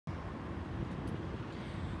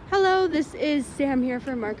this is Sam here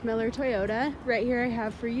from Mark Miller Toyota. Right here I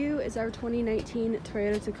have for you is our 2019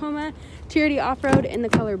 Toyota Tacoma TRD off-road in the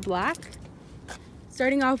color black.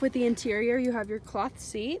 Starting off with the interior, you have your cloth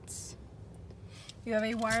seats. You have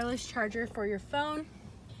a wireless charger for your phone.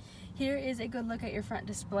 Here is a good look at your front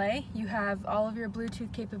display. You have all of your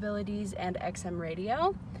Bluetooth capabilities and XM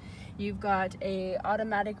radio. You've got a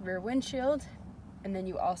automatic rear windshield, and then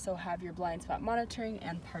you also have your blind spot monitoring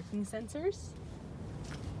and parking sensors.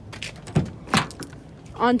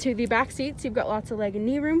 Onto the back seats, you've got lots of leg and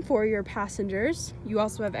knee room for your passengers. You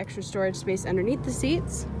also have extra storage space underneath the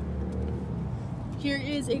seats. Here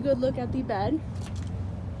is a good look at the bed.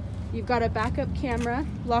 You've got a backup camera,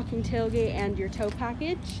 locking tailgate, and your tow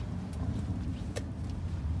package.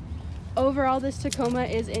 Overall, this Tacoma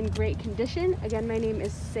is in great condition. Again, my name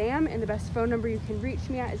is Sam, and the best phone number you can reach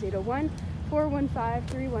me at is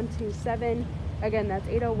 801-415-3127. Again, that's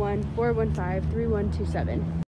 801-415-3127.